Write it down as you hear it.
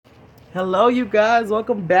Hello, you guys.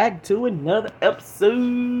 Welcome back to another episode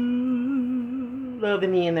of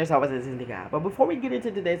In the End, There's Always a Disney Guy. But before we get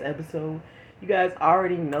into today's episode, you guys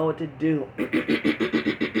already know what to do.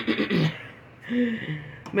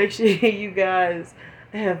 Make sure you guys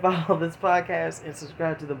follow this podcast and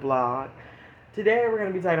subscribe to the blog. Today we're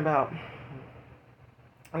gonna be talking about.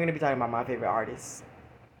 I'm gonna be talking about my favorite artists.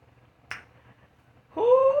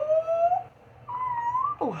 Ooh.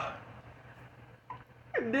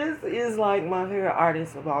 This is like my favorite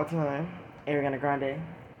artist of all time, Ariana Grande.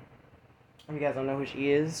 If you guys don't know who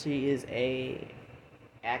she is a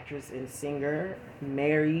actress and singer,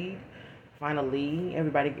 married, finally.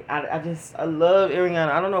 Everybody, I love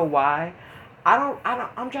Ariana. I don't know why.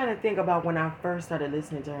 I'm trying to think about when I first started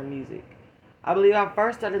listening to her music. I believe I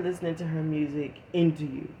first started listening to her music Into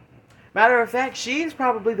You. Matter of fact, she's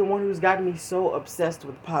probably the one who's gotten me so obsessed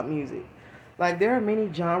with pop music. Like, there are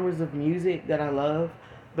many genres of music that I love,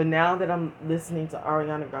 but now that I'm listening to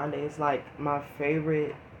Ariana Grande, it's like my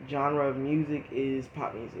favorite genre of music is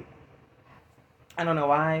pop music. I don't know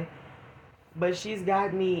why, but she's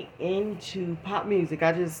got me into pop music.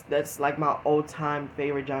 That's like my old time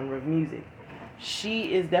favorite genre of music.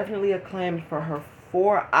 She is definitely acclaimed for her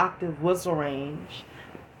 4 octave whistle range.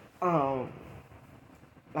 Um,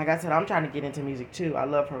 like I said, I'm trying to get into music too. I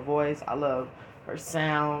love her voice. I love her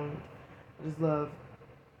sound. I just love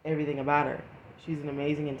everything about her. She's an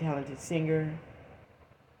amazing and talented singer.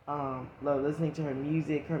 Love listening to her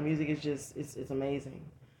music. Her music is just it's amazing,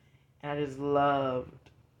 and I just love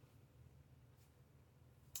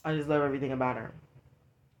everything about her.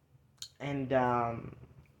 And I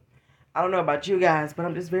don't know about you guys, but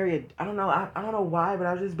I'm just very I don't know I don't know why, but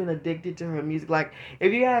I've just been addicted to her music. Like,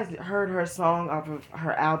 if you guys heard her song off of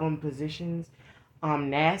her album Positions,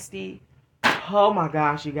 Nasty. Oh my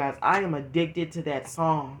gosh, you guys, I am addicted to that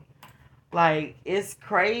song. Like, it's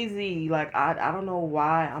crazy. Like, I don't know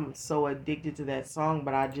why I'm so addicted to that song,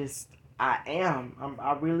 but I am.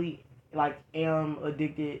 I really like am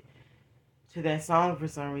addicted to that song for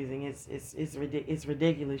some reason. It's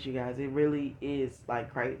ridiculous, you guys. It really is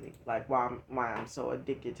like crazy. Like, why I'm so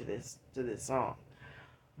addicted to this song.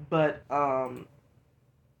 But I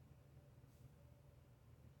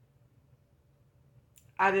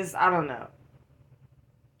don't know.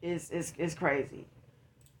 It's crazy.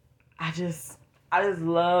 I just I just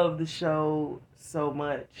love the show so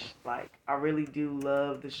much. Like, I really do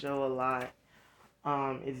love the show a lot.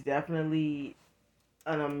 It's definitely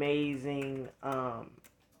an amazing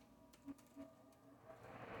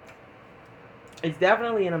it's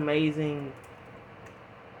definitely an amazing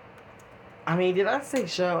I mean, did I say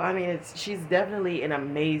show? I mean, it's she's definitely an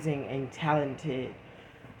amazing and talented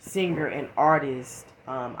singer and artist,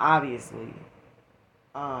 obviously.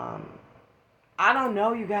 Um I don't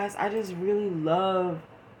know, you guys. I just really love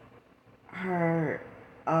her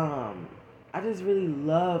um I just really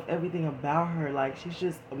love everything about her. Like, she's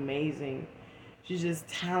just amazing. She's just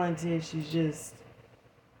talented. She's just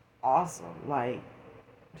awesome. Like,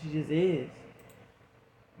 she just is.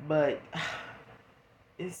 But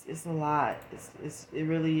it's a lot. It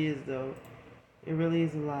really is though. It really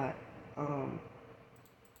is a lot. Um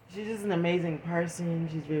she's just an amazing person.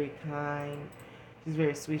 She's very kind. She's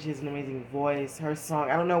very sweet. She has an amazing voice. Her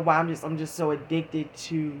song, I don't know why I'm just so addicted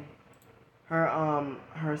to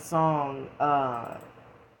her song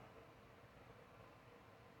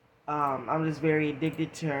I'm just very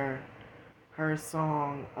addicted to her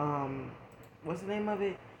song what's the name of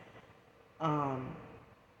it? Um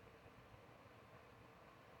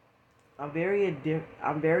I'm very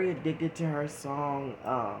addicted to her song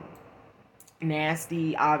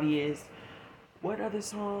Nasty, Obvious. What other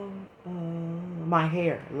song? My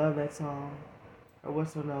Hair. Love that song. Or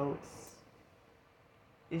Whistle Notes.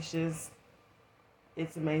 It's just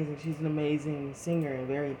it's amazing. She's an amazing singer and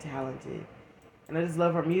very talented. And I just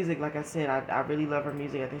love her music. Like I said, I really love her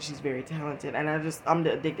music. I think she's very talented, and I'm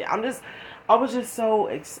addicted. I was just so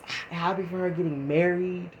happy for her getting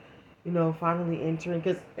married. You know, finally entering,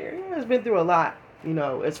 because Ariana has been through a lot. You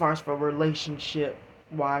know, as far as for relationship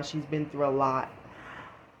wise, she's been through a lot.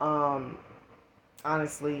 Um,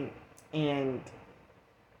 Honestly, and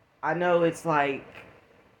I know it's like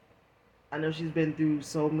I know she's been through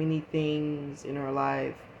so many things in her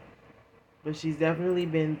life, but she's definitely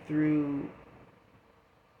been through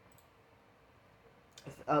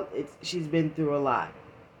she's been through a lot.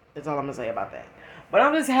 That's all I'm gonna say about that. But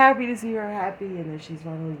I'm just happy to see her happy and that she's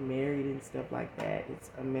finally married and stuff like that.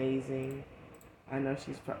 It's amazing. I know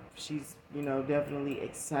she's definitely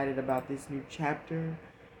excited about this new chapter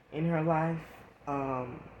in her life.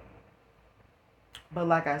 Um, but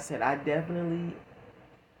like I said, I definitely,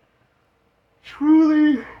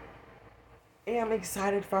 truly am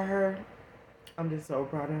excited for her. I'm just so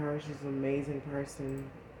proud of her. She's an amazing person.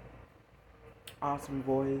 Awesome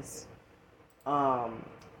voice. Um,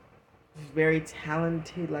 she's very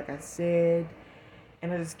talented, like I said.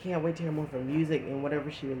 And I just can't wait to hear more of her music and whatever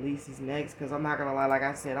she releases next. Because I'm not going to lie, like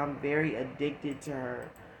I said, I'm very addicted to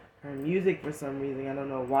her music for some reason. I don't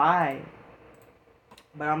know why.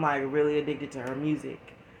 But I'm like really addicted to her music.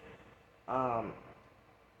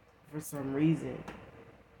 For some reason.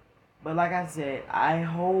 But like I said, I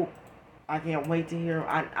can't wait to hear.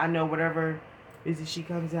 I know whatever music she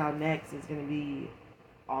comes out next is going to be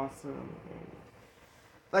awesome. And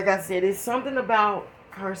like I said, it's something about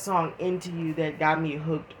her song Into You that got me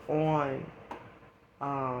hooked on.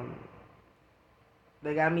 Um,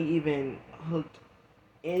 that got me even hooked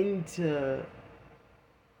into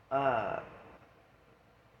that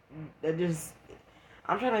just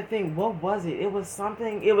I'm trying to think what was it? It was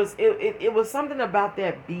something it was something about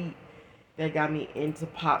that beat that got me into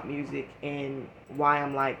pop music and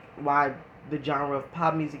why the genre of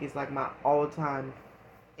pop music is like my all-time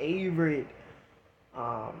favorite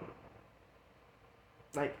um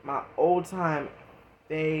like my all-time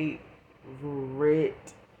favorite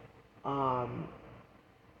um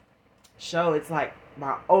show. It's like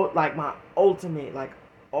my ultimate like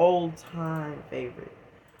all-time favorite.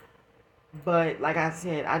 But like I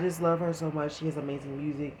said, I just love her so much. She has amazing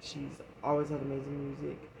music. She's always had amazing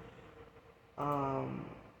music. Um,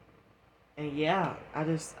 and yeah, I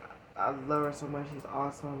love her so much. She's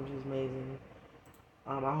awesome. She's amazing.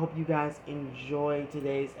 I hope you guys enjoy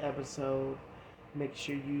today's episode. Make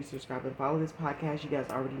sure you subscribe and follow this podcast. You guys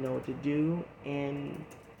already know what to do. And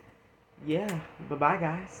yeah, bye bye,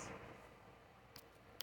 guys.